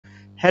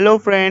Hello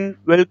friend,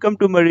 welcome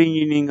to Marine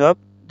Engineering Hub.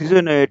 This is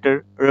your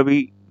narrator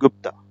Ravi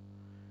Gupta.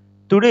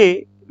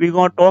 Today we're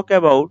going to talk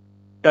about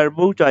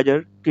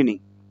turbocharger cleaning.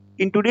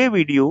 In today's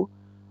video,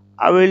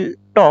 I will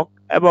talk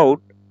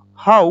about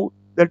how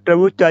the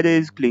turbocharger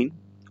is cleaned,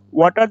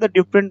 what are the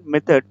different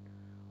methods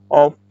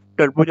of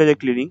turbocharger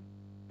cleaning,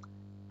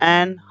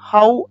 and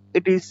how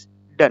it is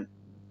done.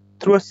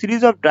 Through a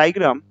series of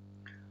diagrams,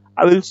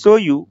 I will show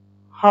you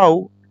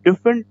how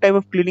different type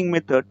of cleaning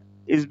method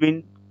is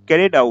being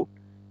carried out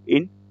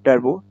in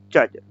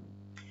turbocharger.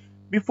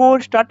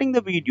 Before starting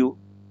the video,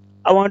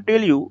 I want to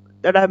tell you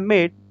that I have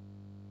made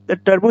the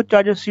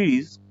turbocharger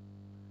series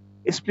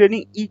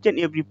explaining each and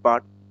every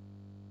part.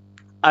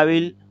 I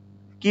will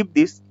keep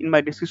this in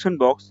my description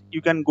box.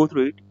 You can go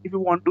through it if you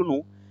want to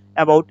know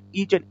about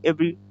each and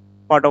every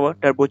part of a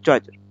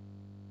turbocharger.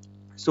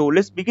 So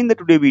let's begin the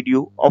today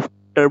video of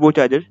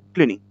turbocharger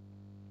cleaning.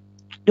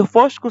 The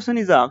first question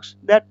is asked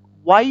that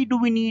why do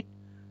we need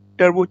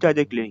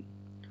turbocharger cleaning?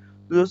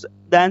 So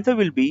the answer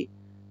will be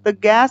the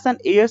gas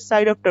and air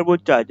side of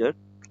turbocharger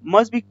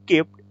must be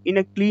kept in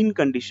a clean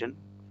condition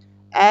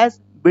as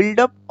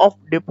buildup of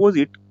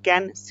deposit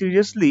can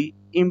seriously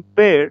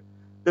impair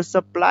the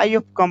supply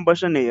of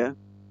combustion air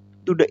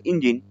to the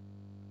engine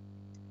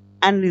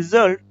and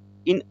result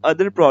in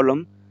other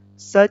problems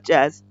such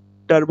as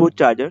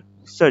turbocharger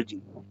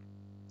surging.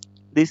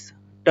 This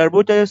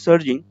turbocharger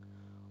surging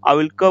I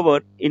will cover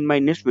in my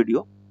next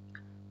video.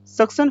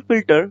 Suction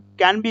filter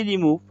can be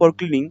removed for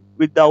cleaning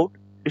without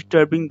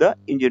disturbing the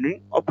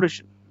engineering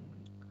operation.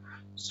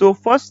 So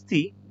first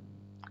see,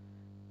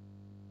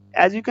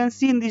 as you can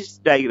see in this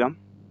diagram,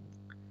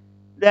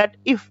 that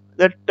if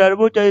the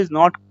turbocharger is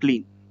not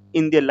clean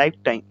in their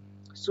lifetime,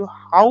 so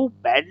how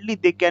badly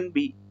they can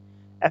be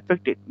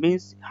affected,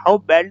 means how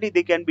badly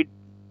they can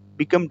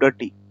become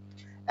dirty,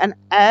 and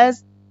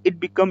as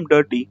it become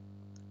dirty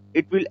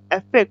it will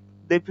affect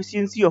the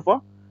efficiency of a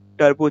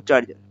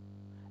turbocharger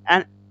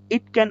and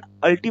it can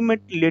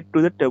ultimately lead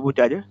to the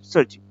turbocharger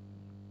surging.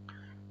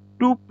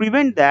 To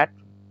prevent that,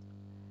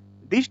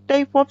 this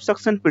type of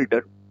suction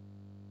filter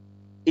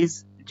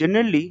is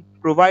generally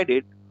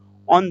provided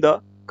on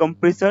the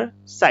compressor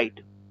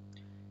side.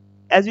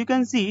 As you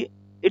can see,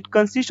 it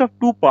consists of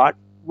two parts.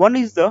 One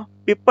is the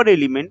paper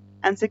element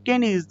and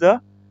second is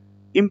the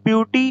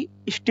impurity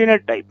strainer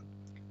type.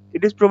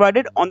 It is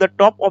provided on the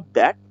top of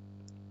that.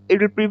 It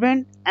will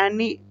prevent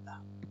any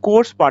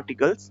coarse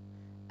particles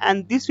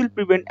and this will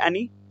prevent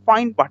any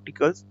fine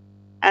particles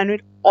and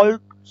it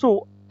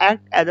also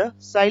act as a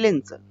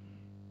silencer.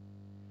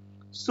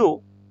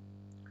 So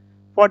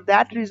for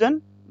that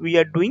reason we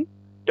are doing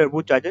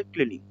turbocharger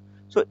cleaning.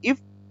 So if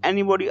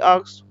anybody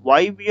asks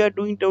why we are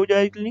doing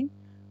turbocharger cleaning,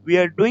 we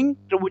are doing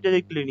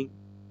turbocharger cleaning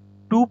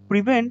to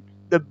prevent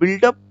the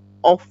buildup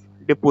of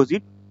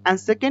deposit and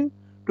second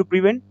to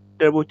prevent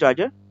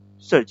turbocharger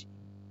surging.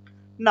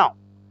 Now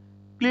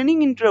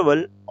cleaning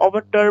interval of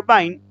a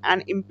turbine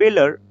and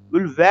impeller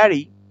will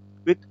vary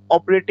with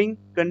operating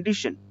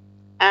condition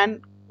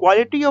and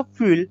quality of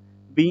fuel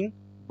being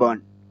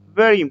burned.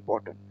 Very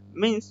important.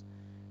 Means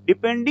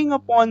depending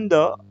upon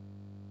the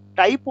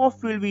type of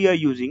fuel we are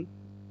using,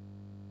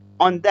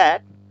 on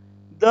that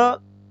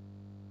the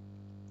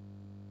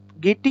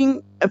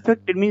getting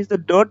affected means the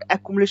dirt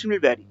accumulation will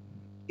vary.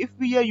 If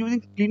we are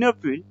using cleaner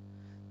fuel,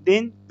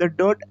 then the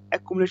dirt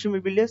accumulation will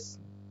be less,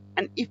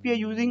 and if we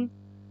are using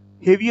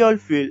heavy oil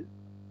fuel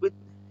with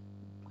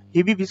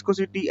heavy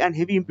viscosity and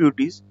heavy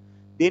impurities,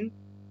 then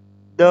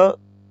the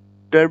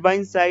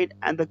turbine side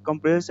and the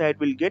compressor side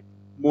will get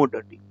more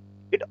dirty.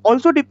 It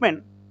also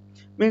depend,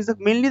 means that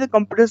mainly the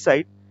compressor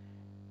side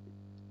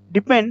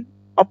depend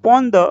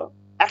upon the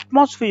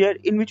atmosphere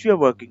in which we are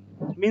working.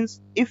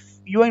 Means if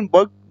you are in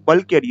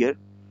bulk carrier,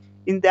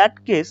 in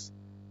that case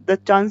the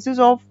chances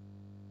of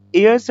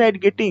air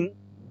side getting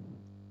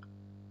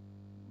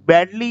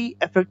badly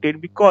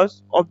affected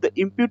because of the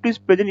impurities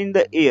present in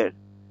the air,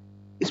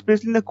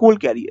 especially in the coal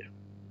carrier.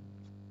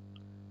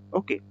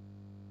 Okay.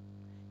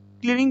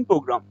 Cleaning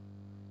program.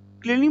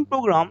 Cleaning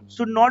program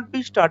should not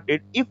be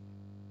started if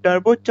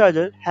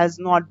turbocharger has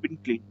not been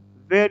cleaned.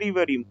 Very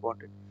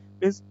important.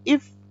 Means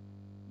if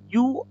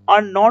you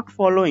are not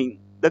following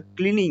the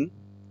cleaning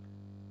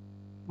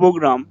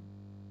program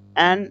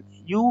and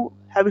you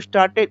have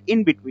started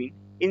in between,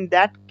 in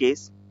that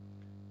case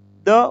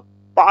the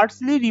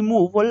partially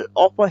removal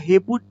of a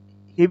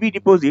heavy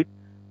deposit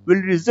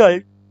will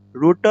result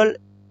rotor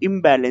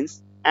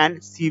imbalance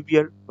and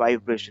severe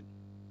vibration.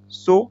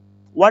 So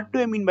what do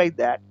I mean by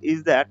that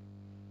is that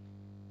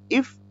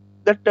if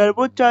the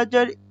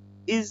turbocharger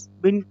is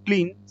been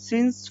cleaned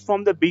since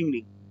from the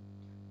beginning,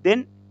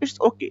 then it's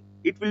okay,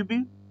 it will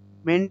be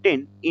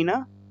maintained in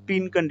a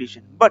clean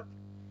condition. But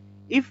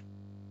if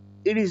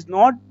it is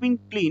not being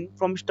clean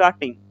from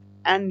starting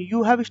and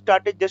you have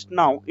started just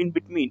now in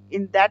between,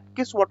 in that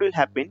case what will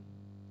happen,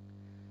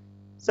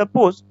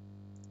 suppose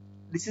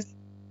this is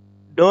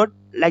dirt,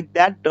 like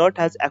that dirt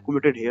has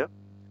accumulated here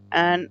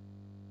and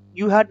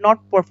you had not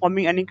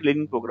performing any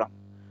cleaning program,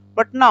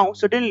 but now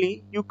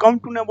suddenly you come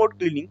to know about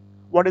cleaning,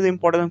 what is the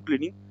importance of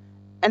cleaning,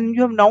 and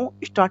you have now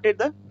started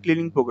the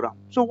cleaning program.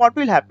 So what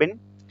will happen?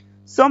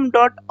 Some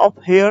dot of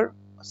hair,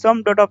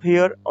 some dot of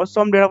hair or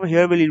some dot of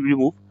hair will be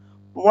removed,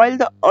 while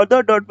the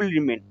other dot will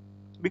remain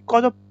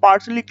because of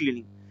partially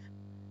cleaning,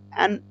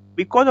 and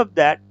because of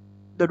that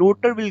the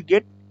rotor will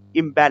get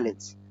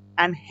imbalance,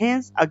 and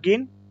hence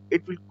again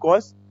it will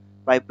cause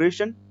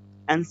vibration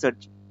and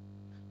surging.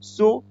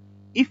 So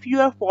if you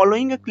are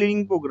following a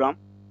cleaning program,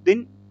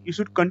 then you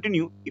should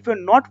continue. If you are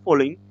not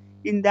following,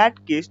 in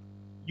that case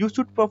you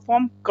should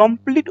perform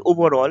complete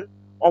overhaul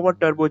of a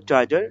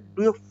turbocharger,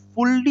 do a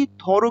fully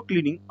thorough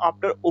cleaning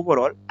after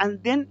overhaul,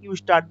 and then you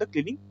start the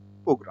cleaning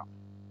program.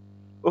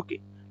 Okay,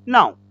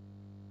 now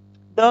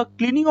the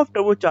cleaning of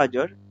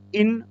turbocharger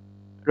in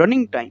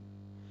running time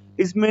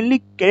is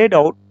mainly carried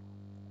out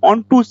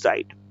on two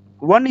sides.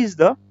 One is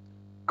the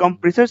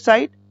compressor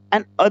side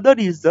and other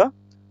is the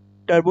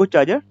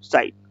turbocharger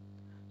side.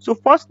 So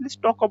first let's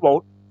talk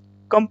about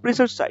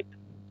compressor side.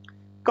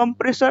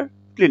 Compressor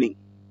cleaning.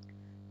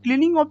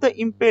 Cleaning of the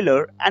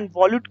impeller and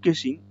volute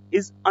casing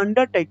is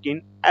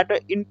undertaken at an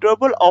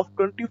interval of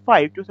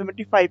 25 to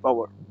 75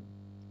 hours.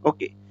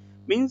 Okay,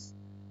 means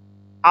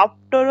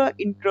after an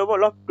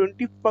interval of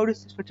 25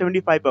 to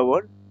 75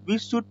 hours, we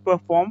should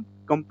perform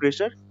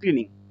compressor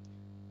cleaning.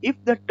 If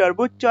the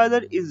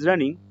turbocharger is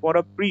running for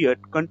a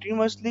period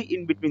continuously,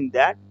 in between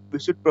that we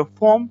should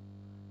perform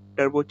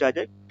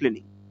turbocharger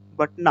cleaning.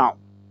 But now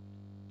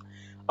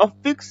a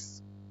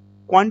fixed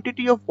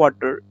quantity of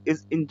water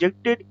is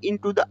injected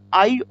into the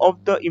eye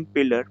of the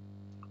impeller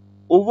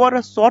over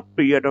a short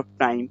period of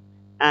time,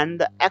 and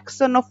the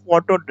action of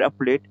water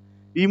droplet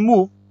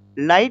remove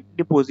light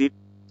deposit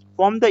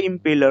from the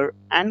impeller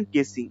and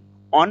casing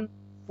on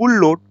full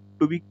load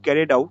to be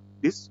carried out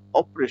this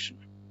operation.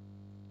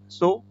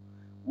 So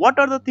what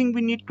are the things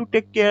we need to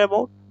take care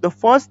about? The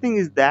first thing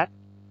is that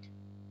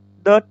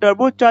the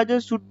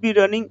turbocharger should be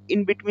running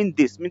in between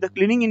this, means the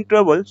cleaning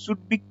interval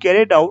should be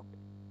carried out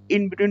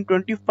in between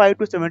 25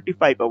 to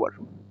 75 hours.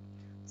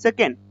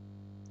 Second,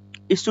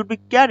 it should be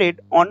carried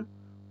on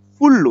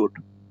full load.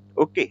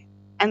 Okay,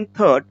 and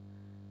third,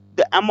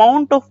 the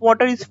amount of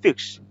water is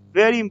fixed.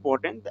 Very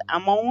important, the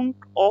amount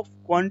of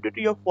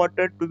quantity of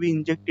water to be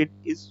injected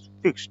is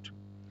fixed.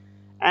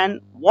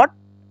 And what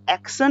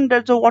action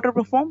does the water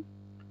perform?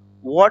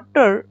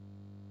 Water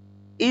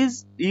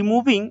is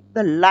removing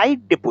the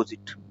light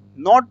deposit,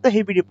 not the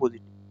heavy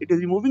deposit. It is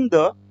removing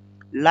the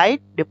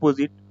light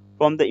deposit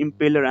from the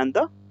impeller and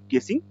the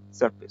casing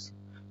surface.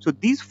 So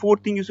these four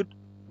things you should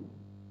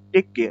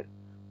take care.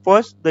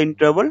 First, the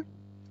interval.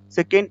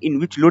 Second, in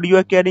which load you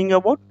are carrying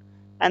about.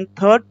 And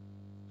third,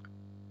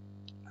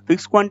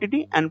 fixed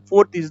quantity. And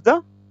fourth is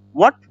the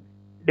what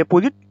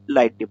deposit?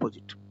 Light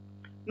deposit.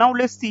 Now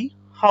let's see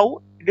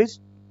how it is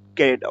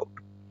carried out.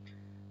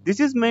 This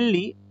is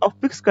mainly a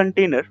fixed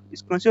container,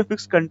 is considered a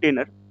fixed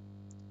container,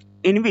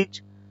 in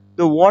which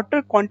the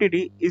water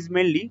quantity is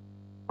mainly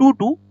 2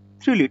 to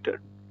 3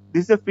 liter.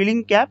 This is a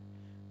filling cap.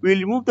 We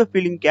will remove the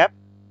filling cap.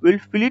 We will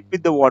fill it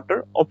with the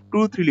water of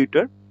 2 to 3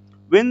 liter.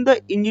 When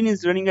the engine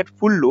is running at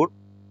full load,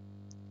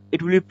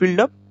 it will be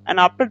filled up,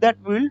 and after that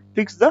we will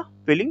fix the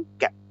filling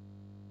cap.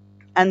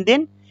 And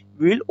then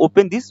we will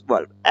open this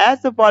valve.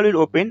 As the valve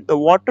will open, the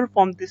water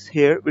from this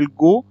here will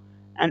go,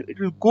 and it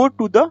will go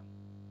to the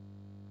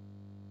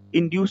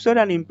inducer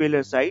and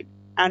impeller side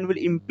and will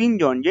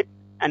impinge on it,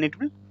 and it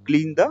will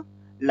clean the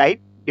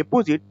light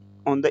deposit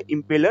on the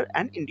impeller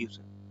and inducer.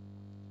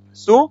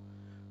 So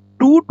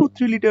 2 to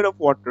 3 liter of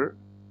water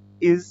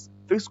is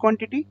fixed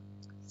quantity.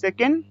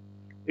 Second,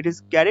 it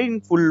is carried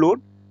in full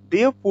load,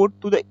 therefore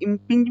to the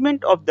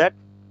impingement of that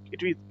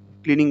it is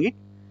cleaning it.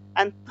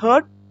 And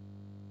third,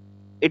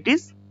 it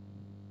is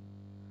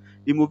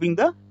removing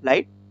the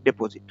light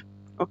deposit.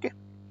 Okay,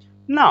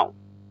 now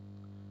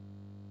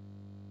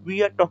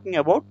we are talking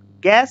about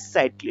gas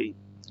side cleaning.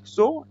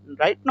 So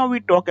right now we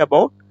talk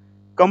about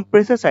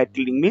compressor side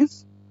cleaning,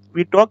 means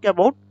we talk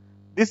about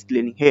this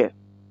cleaning here.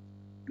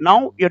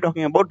 Now we are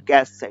talking about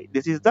gas side.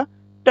 This is the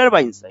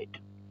turbine side.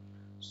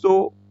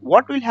 So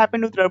what will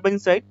happen to turbine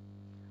side?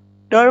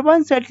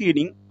 Turbine side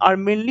cleaning are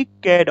mainly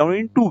carried out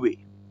in two ways.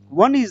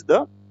 One is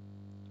the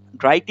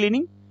dry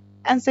cleaning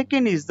and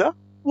second is the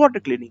water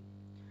cleaning.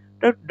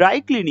 The dry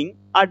cleaning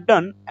are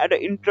done at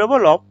an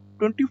interval of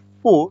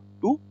 24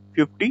 to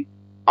 50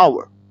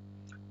 hours.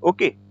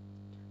 Okay,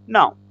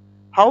 now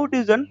how it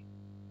is done?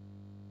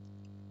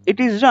 It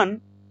is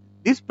done,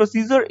 this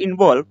procedure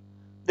involves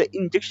the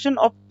injection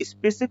of a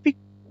specific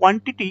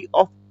quantity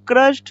of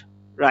crushed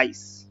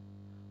rice,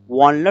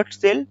 walnut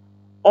shell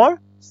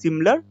or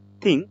similar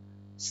thing,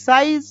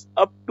 size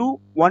up to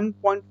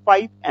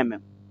 1.5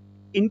 mm,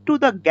 into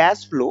the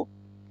gas flow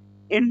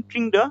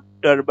entering the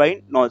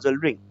turbine nozzle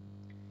ring.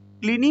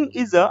 Cleaning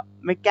is a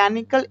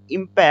mechanical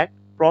impact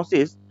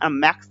process and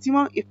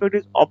maximum effect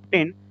is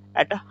obtained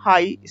at a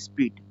high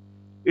speed.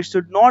 It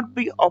should not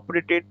be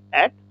operated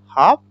at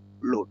half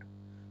load.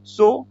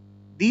 So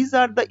these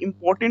are the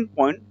important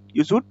points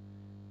you should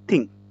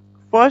think.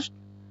 First,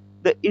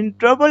 the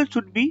interval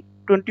should be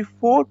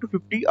 24 to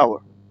 50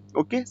 hours.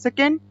 Okay.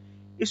 Second,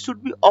 it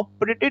should be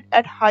operated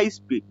at high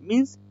speed,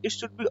 means it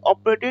should be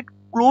operated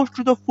close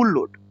to the full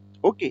load.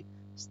 Okay.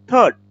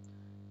 Third,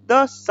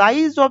 the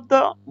size of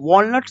the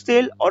walnut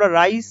cell or a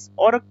rice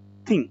or a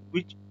thing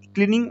which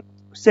cleaning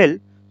cell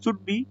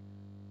should be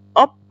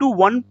up to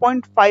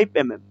 1.5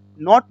 mm,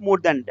 not more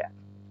than that.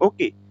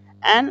 Okay.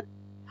 And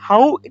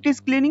how it is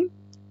cleaning?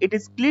 It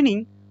is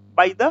cleaning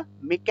by the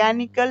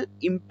mechanical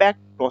impact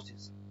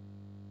process.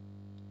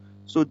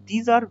 So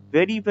these are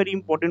very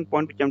important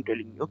point which I'm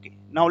telling you. Okay,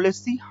 now let's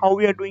see how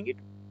we are doing it.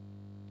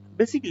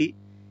 Basically,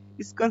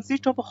 it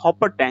consists of a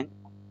hopper tank.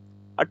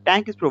 A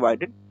tank is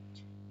provided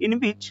in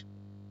which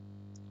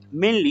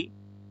mainly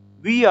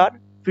we are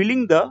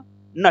filling the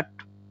nut.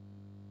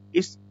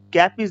 Its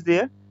cap is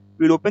there.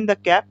 We'll open the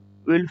cap.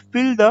 We'll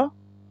fill the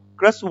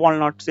crushed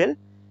walnut shell,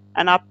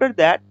 and after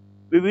that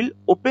we will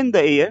open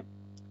the air,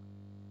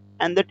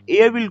 and that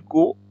air will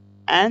go,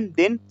 and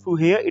then through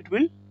here it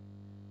will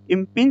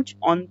impinge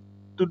on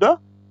to the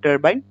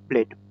turbine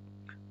blade.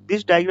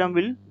 This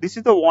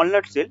is the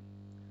walnut shell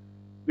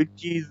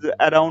which is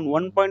around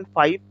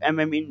 1.5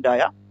 mm in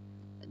dia.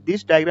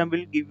 This diagram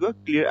will give you a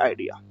clear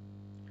idea.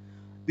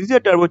 This is a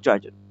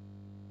turbocharger.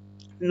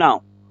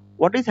 Now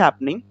what is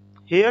happening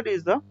here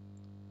is the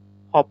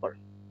hopper.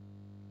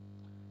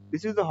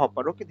 This is the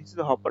hopper. Okay, this is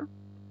the hopper.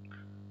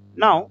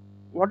 Now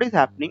what is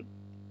happening,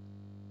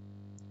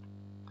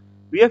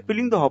 we are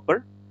filling the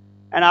hopper,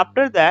 and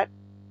after that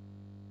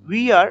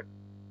we are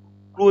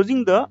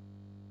closing the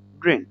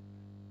drain,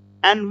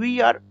 and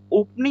we are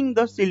opening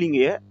the sealing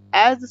air.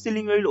 As the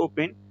sealing air will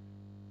open,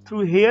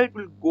 through here it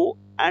will go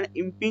and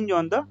impinge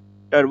on the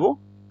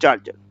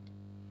turbocharger.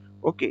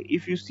 Okay,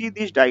 if you see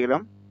this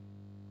diagram,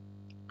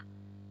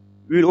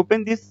 we will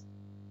open this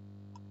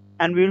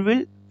and we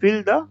will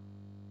fill the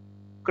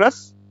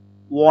crushed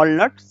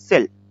walnut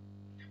shell.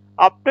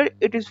 After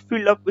it is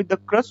filled up with the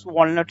crushed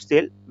walnut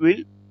shell, we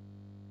will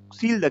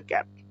seal the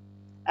cap,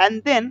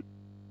 and then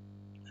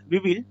we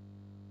will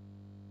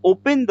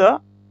open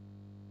the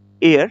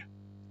air,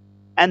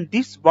 and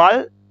this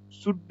valve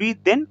should be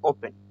then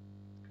open,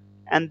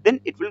 and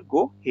then it will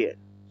go here.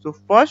 So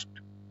first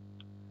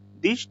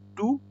these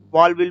two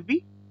valve will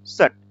be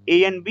shut,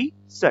 A and B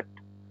shut.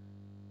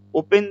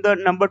 Open the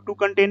number 2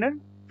 container,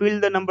 fill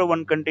the number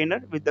 1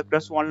 container with the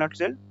crushed walnut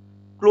shell,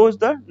 close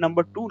the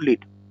number 2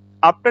 lid.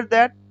 After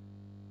that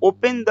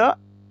open the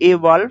A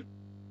valve,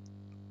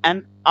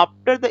 and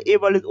after the A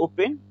valve is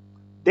open,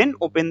 then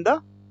open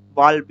the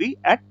valve B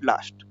at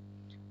last.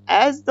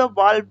 As the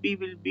valve B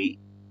will be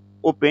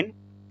open,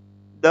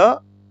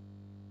 the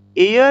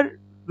air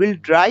will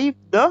drive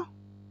the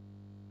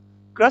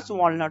crushed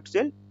walnut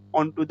shell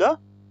onto the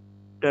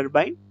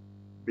turbine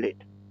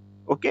blade.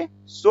 Okay,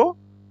 so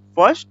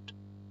first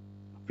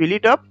fill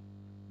it up,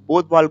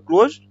 both valve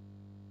closed,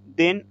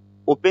 then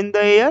open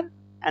the air,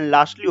 and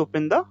lastly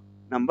open the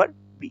number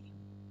B.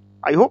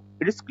 I hope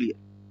it is clear.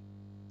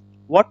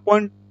 What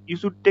point you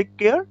should take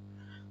care?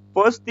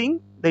 First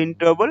thing, the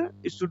interval,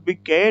 it should be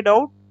carried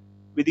out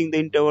within the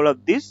interval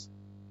of this.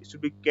 It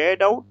should be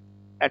carried out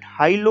at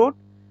high load,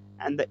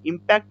 and the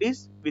impact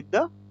is with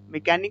the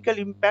mechanical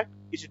impact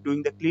is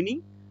doing the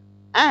cleaning,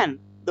 and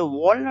the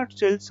walnut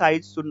shell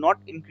size should not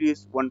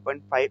increase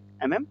 1.5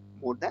 mm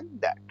more than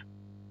that.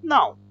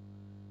 Now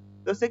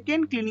the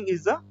second cleaning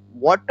is the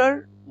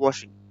water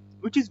washing,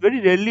 which is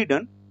very rarely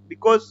done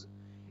because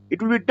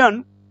it will be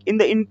done in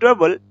the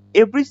interval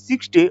every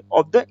 6 days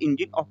of the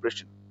engine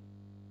operation.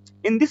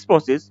 In this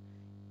process,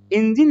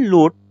 engine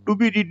load to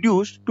be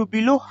reduced to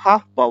below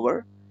half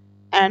power,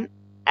 and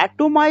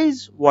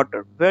atomized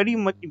water, very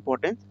much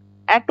important,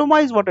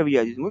 atomized water we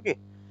are using. Okay,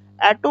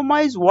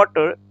 atomized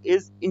water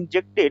is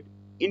injected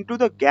into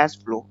the gas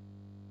flow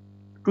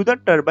to the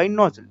turbine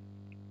nozzle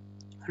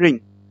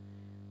ring.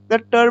 The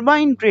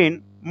turbine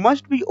drain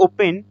must be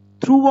open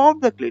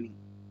throughout the cleaning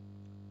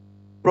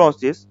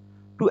process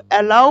to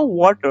allow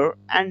water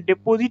and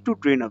deposit to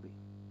drain away.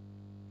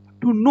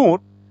 To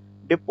note,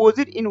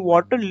 deposit in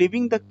water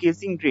leaving the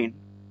casing drain,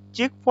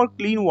 check for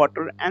clean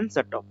water and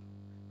shut off.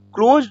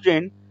 Close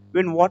drain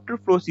when water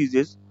flow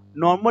ceases,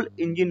 normal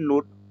engine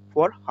load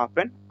for half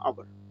an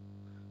hour.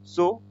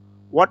 So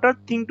what are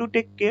things to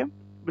take care?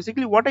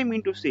 Basically what I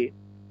mean to say,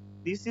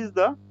 this is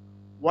the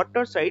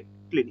water side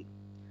cleaning.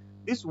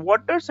 This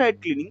water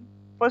side cleaning,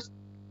 first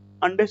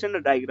understand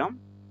the diagram.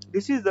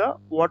 This is the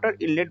water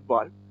inlet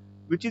valve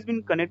which has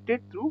been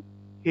connected through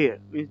here.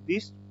 Means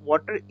this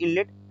water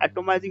inlet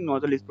atomizing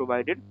nozzle is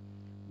provided,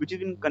 which has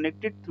been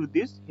connected through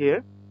this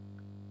here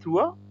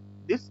through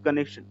this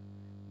connection.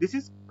 This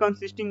is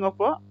consisting of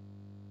a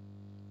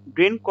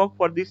drain cock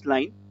for this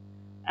line,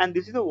 and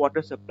this is a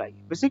water supply.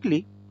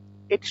 Basically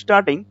it's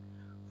starting,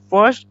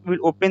 first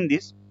we'll open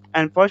this,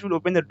 and first we'll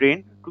open the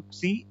drain to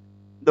see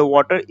the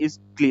water is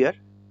clear,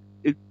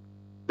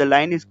 the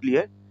line is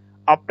clear.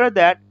 After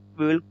that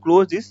we will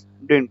close this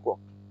drain cock,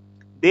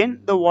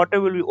 then the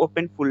water will be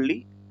open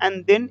fully,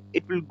 and then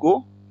it will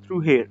go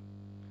through here.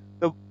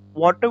 The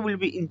water will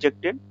be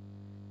injected,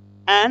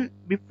 and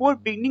before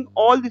beginning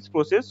all this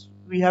process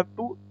we have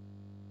to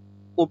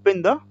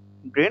open the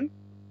drain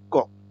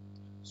cock.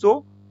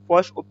 So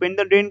first open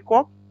the drain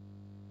cock,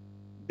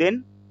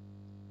 then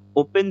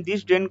open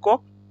this drain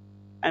cock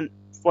and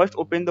first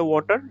open the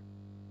water,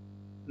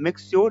 make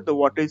sure the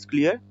water is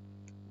clear,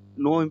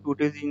 no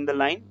impurities in the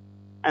line,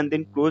 and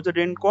then close the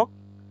drain cock,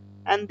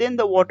 and then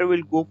the water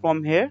will go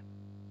from here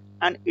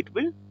and it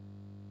will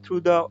through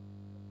the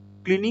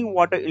cleaning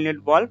water inlet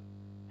valve,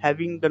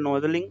 having the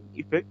nozzling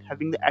effect,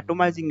 having the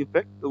atomizing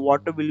effect, the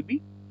water will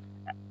be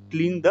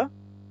clean the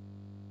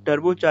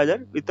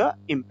turbocharger with the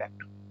impact.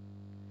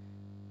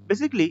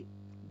 Basically,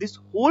 this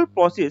whole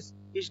process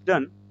is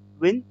done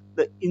when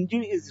the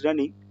engine is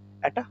running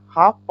at a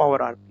half power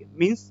RPM.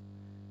 Means,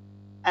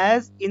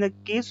 as in a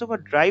case of a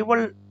dry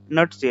valve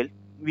nutshell,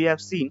 we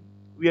have seen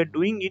we are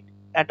doing it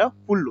at a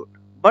full load,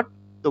 but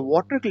the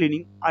water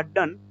cleaning are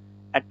done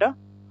at a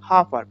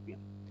half RPM,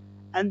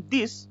 and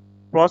this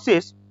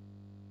process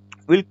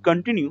will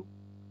continue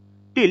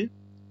till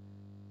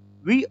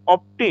we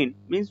obtain,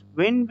 means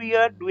when we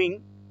are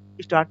doing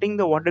starting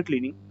the water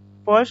cleaning,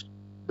 first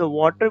the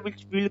water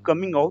which will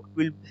coming out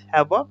will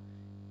have a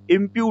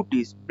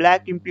impurities,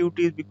 black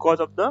impurities because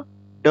of the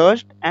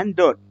dust and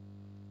dirt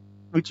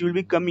which will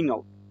be coming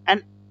out,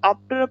 and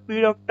after a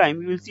period of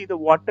time you will see the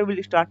water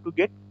will start to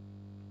get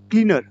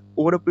cleaner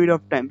over a period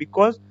of time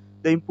because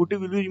the impurity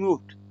will be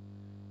removed,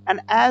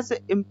 and as the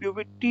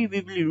impurity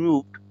will be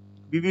removed,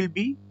 we will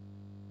be,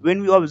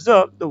 when we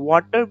observe the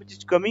water which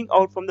is coming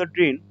out from the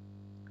drain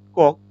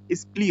cock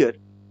is clear,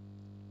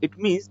 it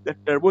means the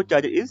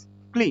turbocharger is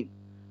clean.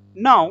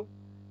 Now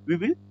we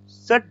will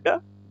shut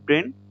the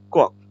drain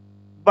cock,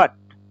 but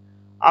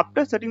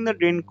after shutting the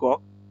drain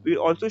cock we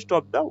will also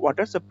stop the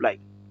water supply.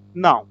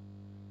 Now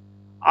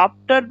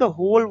after the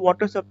whole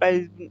water supply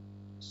is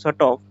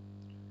shut off,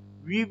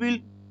 we will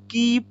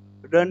keep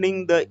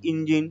running the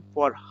engine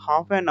for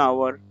half an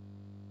hour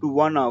to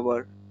 1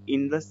 hour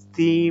in the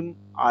same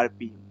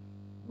RPM.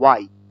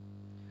 Why?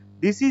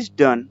 This is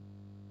done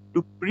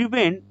to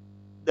prevent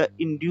the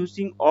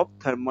inducing of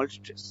thermal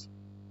stress.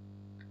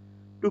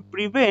 To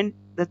prevent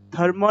the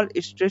thermal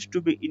stress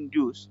to be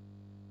induced,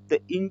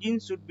 the engine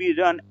should be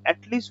run at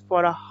least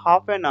for a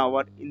half an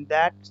hour in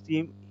that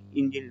same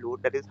engine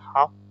load, that is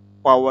half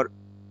power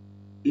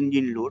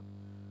engine load,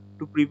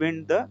 to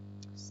prevent the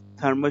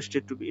thermal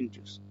stress to be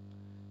induced.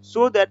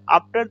 So that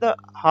after the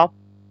half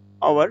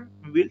hour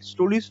we will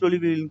slowly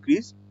will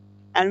increase,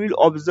 and we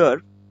will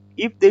observe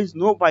if there is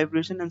no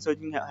vibration and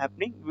surging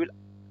happening, we will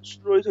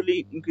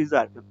slowly increase the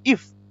RPM.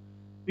 If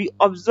we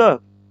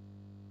observe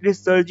it is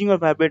surging or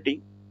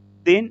vibrating,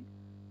 then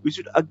we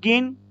should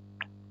again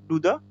do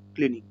the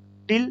cleaning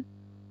till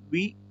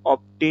we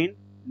obtain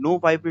no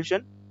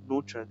vibration,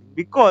 no surging.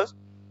 Because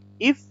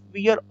if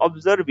we are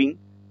observing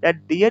that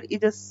there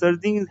is a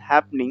surging is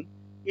happening,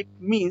 it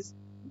means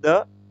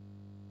the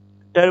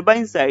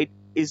turbine side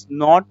is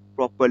not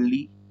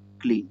properly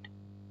cleaned.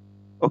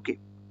 Okay,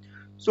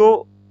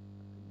 so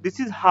this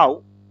is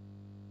how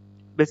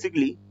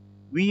basically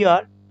we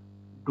are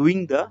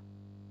doing the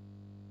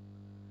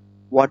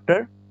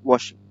water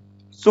washing.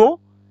 So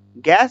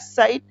gas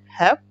side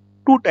have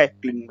two type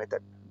cleaning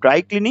method: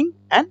 dry cleaning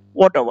and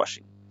water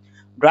washing.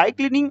 Dry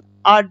cleaning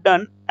are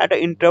done at an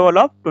interval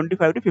of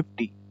 25 to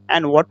 50,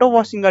 and water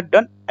washing are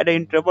done at an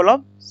interval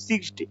of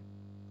 60.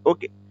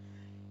 Okay,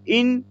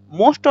 in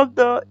most of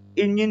the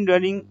engine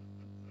running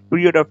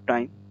period of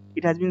time,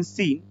 it has been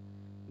seen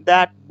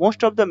that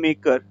most of the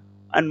maker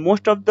and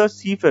most of the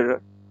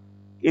seafarer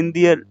in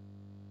their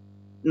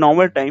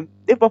normal time,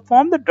 they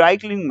perform the dry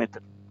cleaning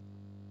method.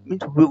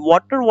 Means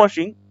water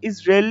washing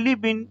is rarely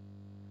been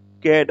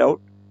carried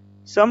out.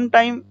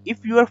 Sometime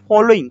if you are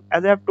following,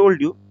 as I have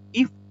told you,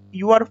 if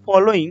you are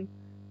following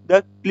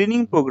the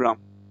cleaning program,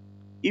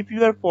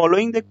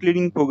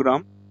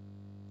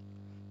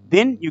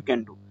 then you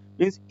can do.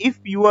 Means if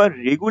you are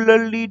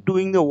regularly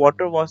doing the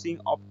water washing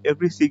of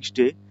every 6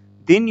 days,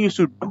 then you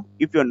should do.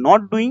 If you are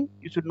not doing,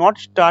 you should not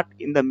start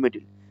in the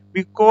middle,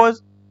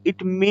 because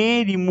it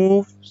may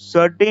remove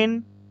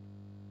certain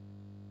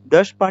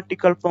dust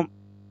particle from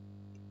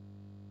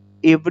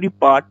every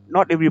part,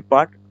 not every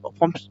part,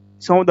 from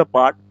some of the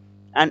part,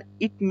 and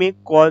it may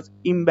cause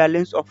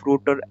imbalance of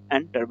rotor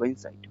and turbine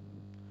side.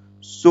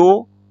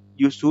 So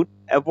you should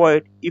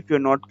avoid if you are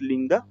not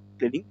cleaning the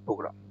cleaning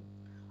program.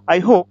 I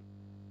hope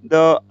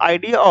the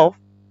idea of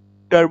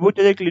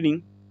turbocharger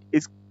cleaning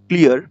is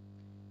clear.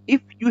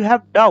 If you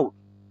have doubt,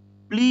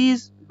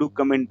 please do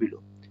comment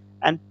below,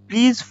 and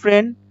please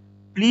friend,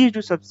 please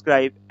do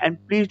subscribe and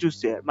please do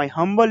share. My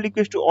humble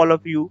request to all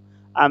of you,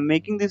 I am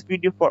making this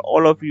video for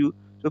all of you,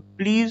 so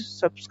please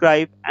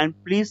subscribe and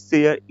please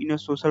share in your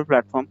social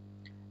platform.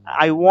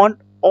 I want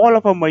all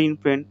of our marine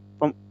friends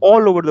from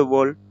all over the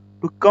world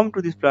to come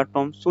to this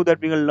platform so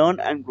that we can learn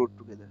and grow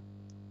together.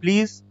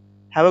 Please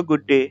have a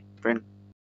good day, friend.